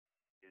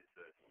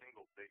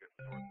biggest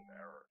source of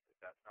error. If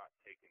that's not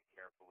taken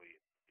carefully,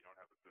 if you don't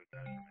have a good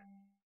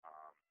measurement,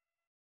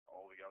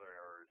 all the other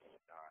errors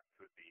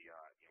could be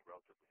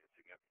relatively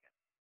insignificant.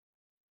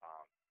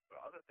 But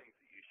other things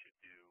that you should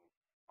do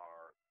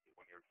are,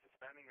 when you're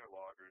suspending your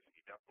loggers,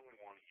 you definitely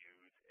want to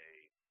use a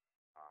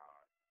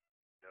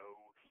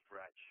no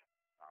stretch,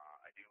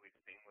 ideally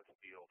stainless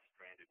steel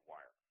stranded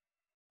wire.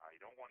 You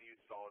don't want to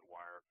use solid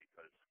wire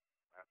because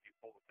after you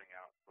pull the thing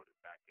out and put it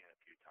back in a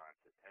few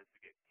times, it tends to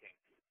get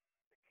kinks.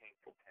 The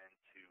kinks tend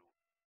to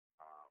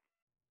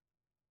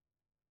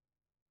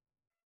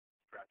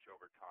stretch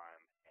over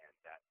time, and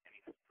that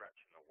any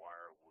stretch in the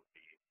wire would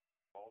be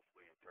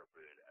falsely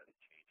interpreted as a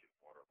change in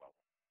water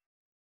level.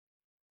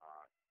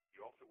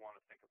 You also want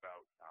to think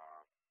about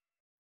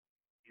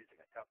using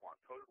a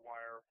Teflon-coated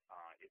wire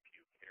if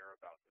you care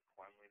about the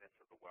cleanliness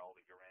of the well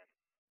that you're in.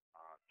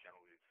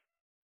 Generally, these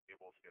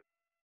cables get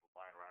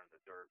lying around in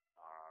the dirt.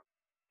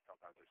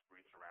 Sometimes there's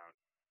grease around.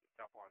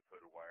 The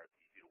Teflon-coated wire, it's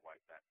easy to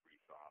wipe that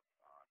grease off,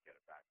 get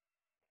it back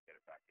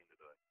into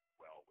the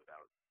well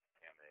without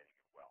contaminating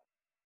your well.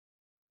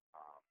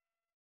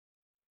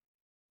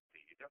 So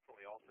you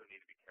definitely also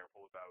need to be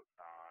careful about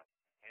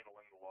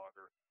handling the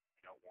logger.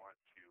 You don't want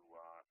to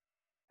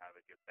have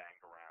it get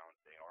banged around.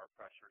 They are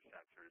pressure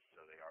sensors,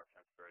 so they are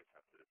very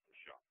sensitive to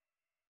shock.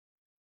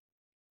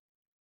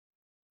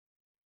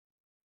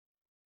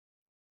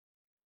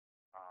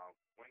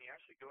 When you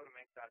actually go to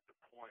make that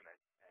deployment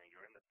and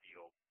you're in the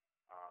field,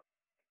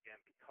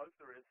 again, because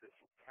there is this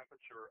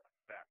temperature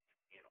effect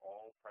in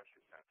all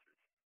pressure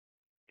sensors,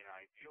 in an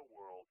ideal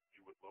world,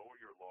 you would lower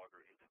your logger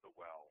into the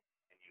well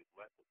and you'd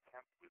let the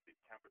temp with the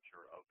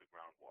temperature of the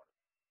groundwater.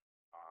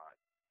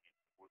 You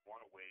would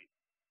want to wait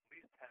at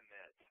least 10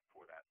 minutes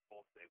for that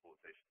full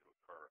stabilization to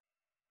occur.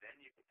 Then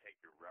you can take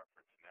your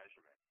reference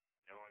measurement,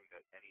 knowing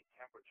that any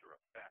temperature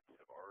effects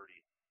have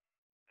already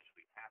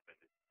essentially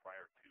happened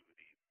prior to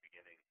the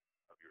beginning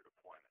of your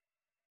deployment.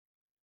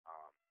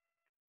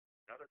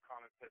 Another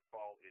common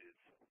pitfall is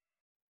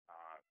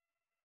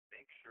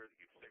make sure that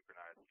you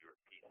synchronize your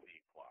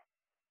PC clock.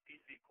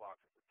 PC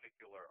clocks in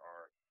particular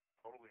are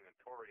totally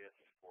notorious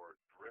for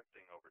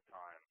drifting over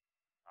time.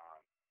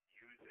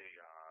 Use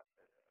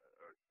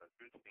a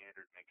good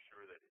standard. Make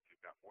sure that if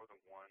you've got more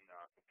than one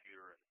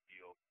computer in the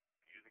field,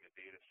 you're using a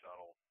data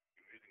shuttle,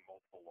 you're using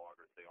multiple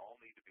loggers, they all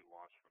need to be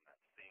launched from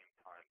that same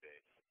time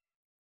base.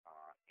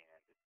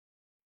 And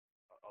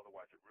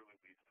otherwise, it really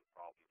leads to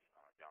problems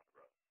down the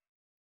road.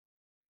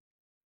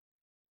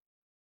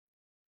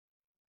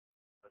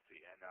 Let's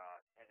see, and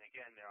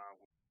again,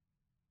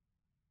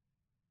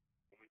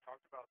 when we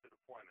talked about the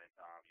deployment,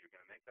 you're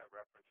going to make that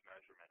reference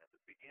measurement at the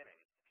beginning.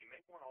 If you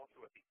make one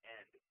also at the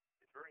end,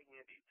 it's very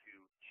handy to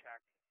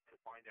check to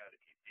find out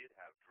if you did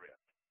have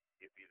drift,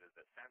 if either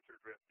the sensor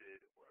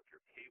drifted or if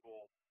your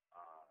cable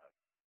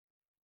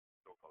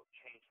so-called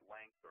changed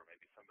length, or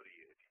maybe somebody,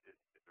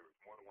 if there was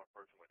more than one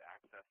person with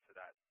access to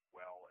that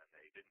well and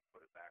they didn't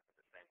put it back in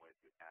the same way as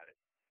you had it,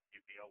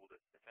 you'd be able to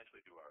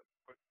essentially do a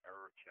quick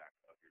error check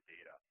of your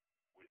data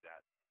with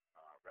that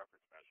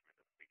reference measurement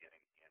at the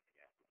beginning and the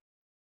end.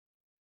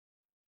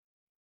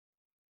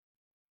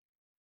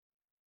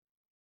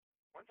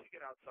 Once you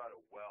get outside of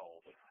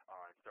wells and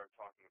start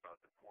talking about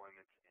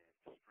deployments in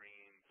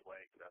streams,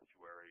 lakes,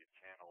 estuaries,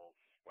 channels,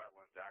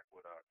 wetlands,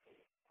 aqueducts,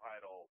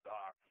 tidal,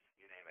 docks,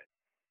 you name it,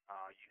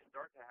 you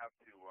start to have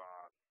to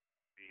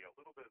be a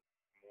little bit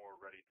more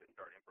ready to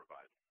start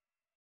improvising.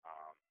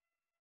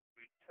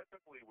 We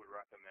typically would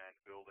recommend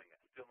building a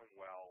stilling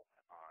well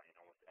in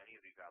almost any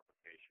of these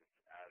applications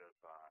out of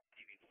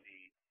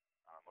PVC,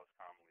 most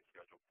commonly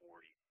Schedule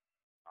 40,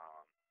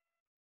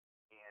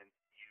 and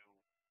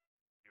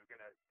you're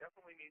going to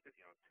definitely need to,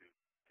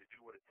 to do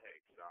what it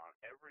takes.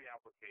 Every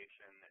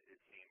application,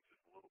 it seems, is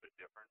a little bit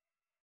different.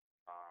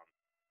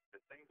 The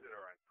things that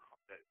are in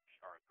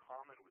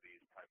common with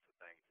these types of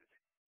things is,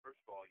 first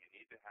of all, you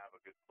need to have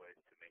a good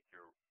place to make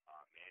your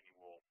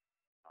manual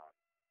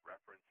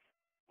reference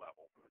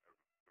level.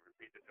 I'll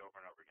repeat this over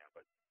and over again,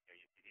 but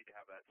you need to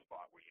have that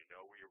spot where you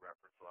know where your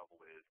reference level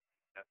is.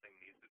 That thing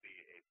needs to be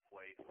a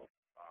place,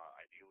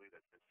 ideally,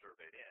 that's been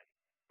surveyed in,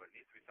 but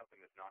it needs to be something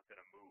that's not going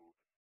to move.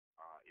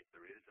 If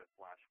there is a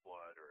flash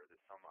flood or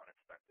there's some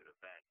unexpected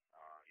event,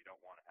 you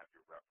don't want to have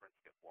your reference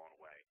get blown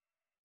away,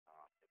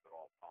 if at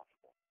all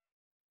possible.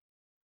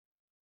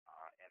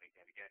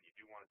 And again, you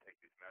do want to take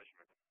these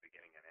measurements at the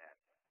beginning and end.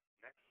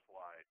 Next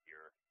slide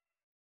here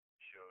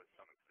shows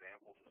some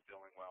examples of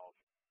stilling wells.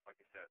 Like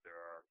I said, there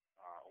are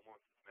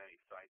almost as many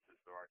sites as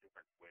there are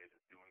different ways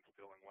of doing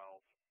stilling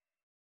wells.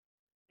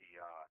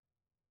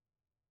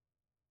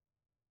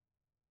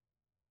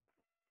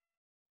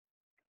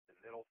 The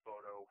middle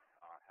photo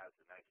has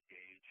a nice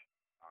gauge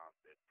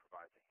that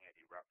provides a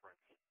handy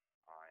reference, and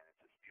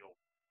it's a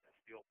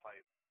steel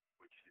pipe,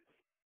 which is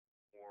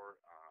more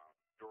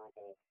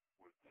durable,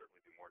 would certainly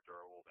be more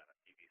durable than a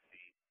PVC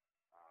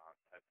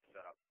type of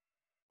setup.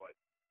 But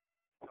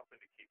something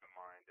to keep in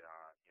mind,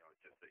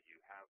 just that you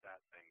have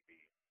that thing be.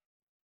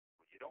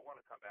 You don't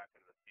want to come back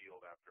into the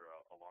field after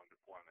a long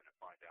deployment and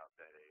find out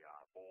that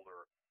a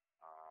boulder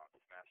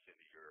smashed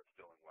into your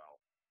stilling well.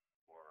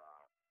 or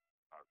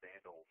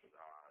vandals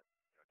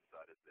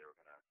decided they were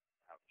going to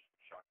have a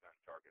shotgun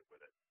target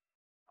with it.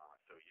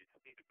 So you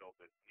just need to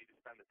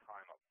spend the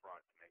time up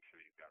front to make sure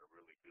you've got a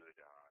really good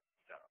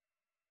setup.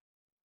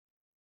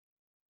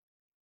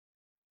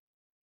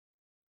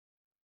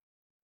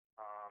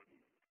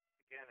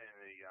 Again,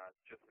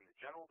 just in the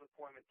general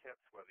deployment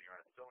tips, whether you're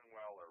on a filling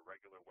well or a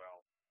regular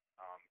well,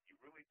 you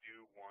really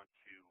do want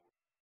to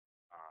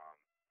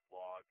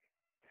log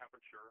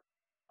temperature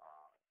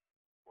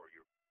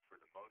for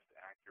the most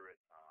accurate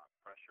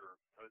pressure,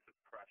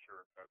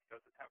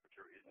 because the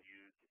temperature is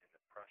used in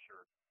the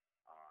pressure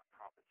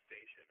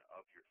compensation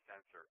of your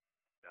sensor.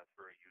 That's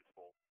very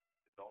useful.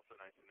 It's also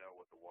nice to know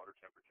what the water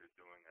temperature is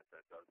doing, as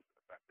that does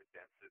affect the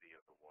density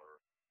of the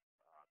water,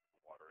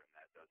 and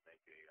that does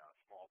make a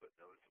small but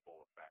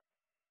noticeable effect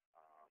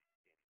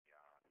in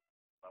the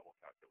level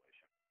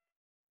calculation.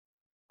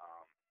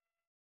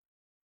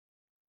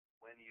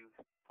 When you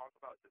talk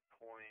about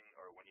deploying,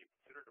 or when you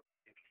consider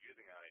if you're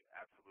using an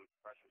absolute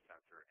pressure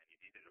sensor and you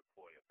need to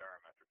deploy a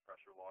barometric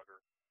pressure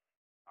logger,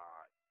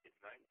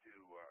 it's a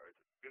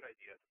good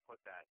idea to put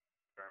that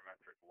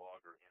barometric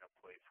logger in a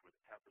place where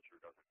the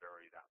temperature doesn't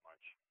vary that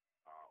much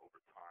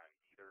over time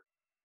either.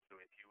 So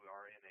if you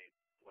are in a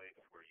place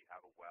where you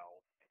have a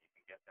well and you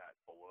can get that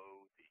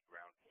below the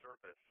ground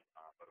surface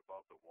but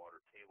above the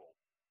water table,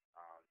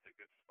 it's a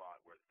good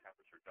spot where the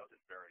temperature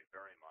doesn't vary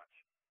very much,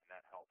 and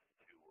that helps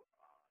to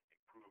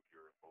improve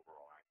your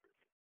overall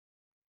accuracy.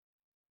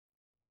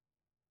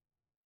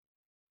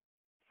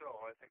 So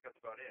I think that's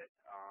about it.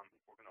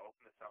 We're going to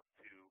open this up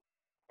to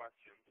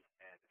questions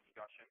and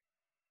discussion.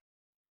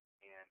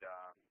 And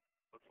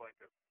looks like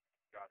I've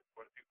got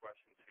quite a few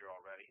questions here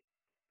already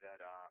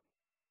that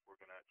we're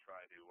going to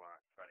try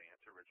to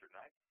answer, Richard and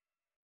I.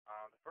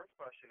 The first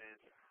question is,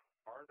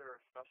 are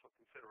there special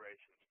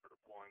considerations for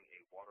deploying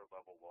a water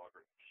level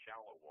logger in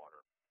shallow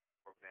water,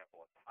 for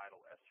example, a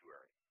tidal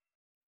estuary?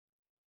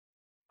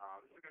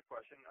 This is a good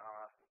question.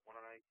 Why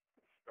don't I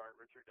start,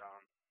 Richard?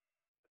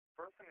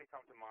 The first thing that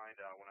comes to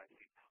mind when I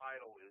see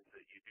tidal is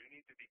that you do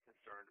need to be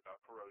concerned about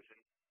corrosion.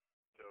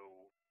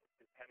 So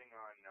depending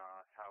on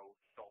how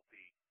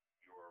salty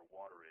your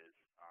water is,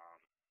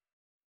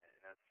 and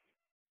that's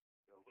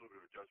a little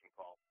bit of a judgment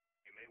call,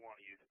 you may want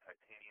to use a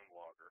titanium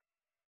logger,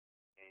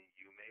 and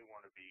you may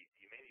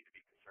need to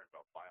be concerned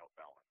about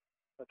biobalance.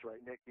 That's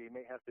right, Nick. You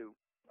may have to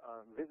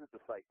visit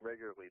the site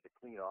regularly to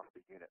clean off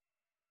the unit.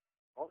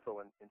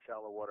 Also, in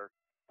shallow water,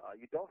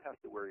 you don't have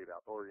to worry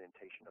about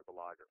orientation of the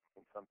logger.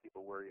 And some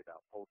people worry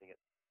about holding it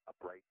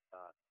upright.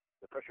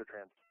 The pressure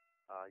trends,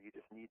 you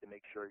just need to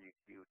make sure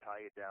you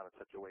tie it down in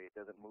such a way it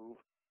doesn't move,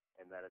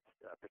 and that it's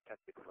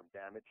protected from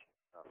damage,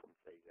 from,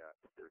 say,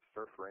 if there's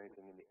surf or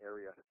anything in the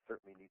area. It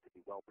certainly needs to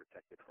be well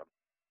protected from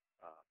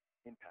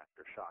impact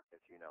or shock, as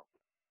you know.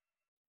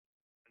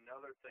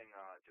 Another thing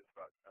just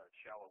about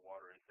shallow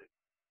water is that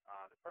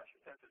the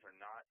pressure sensors are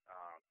not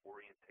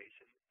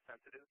orientation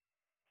sensitive.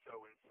 So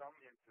in some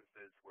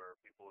instances where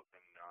people have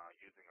been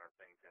using our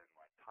things in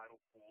like tidal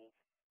pools,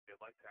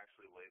 they'd like to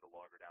actually lay the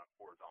logger down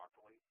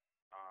horizontally,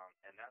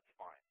 and that's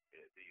fine.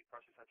 The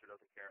pressure sensor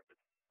doesn't care if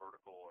it's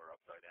vertical or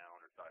upside down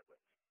or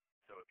sideways.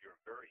 So if you're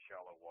in very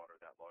shallow water,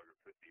 that logger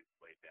could be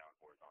laid down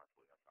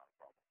horizontally. That's not a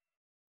problem.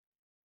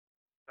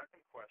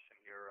 Second question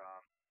here,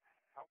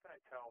 how can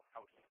I tell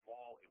how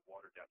small a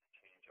water depth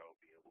change I will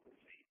be able to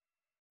see?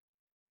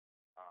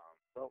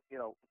 Well,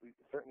 we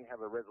certainly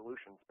have a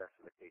resolution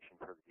specification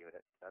for the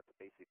unit. That's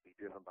basically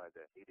driven by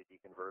the A to D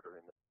converter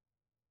in the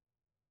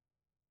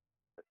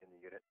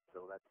unit.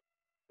 So that's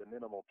the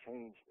minimal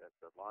change that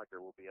the logger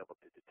will be able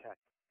to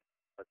detect.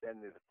 But then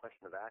there's a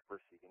question of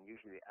accuracy, and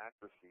usually the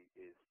accuracy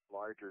is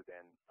larger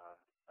than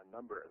a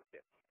number of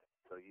bits.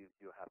 So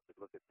you'll have to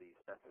look at the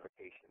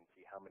specification,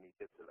 see how many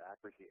bits of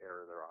accuracy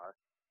error there are,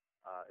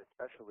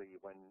 especially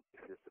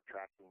if you're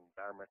subtracting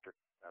barometric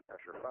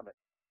pressure from it.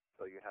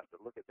 So you have to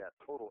look at that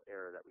total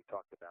error that we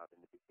talked about in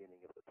the beginning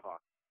of the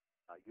talk.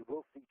 You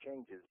will see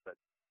changes, but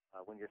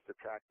when you're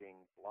subtracting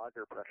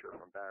logger pressure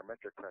from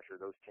barometric pressure,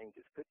 those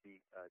changes could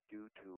be due to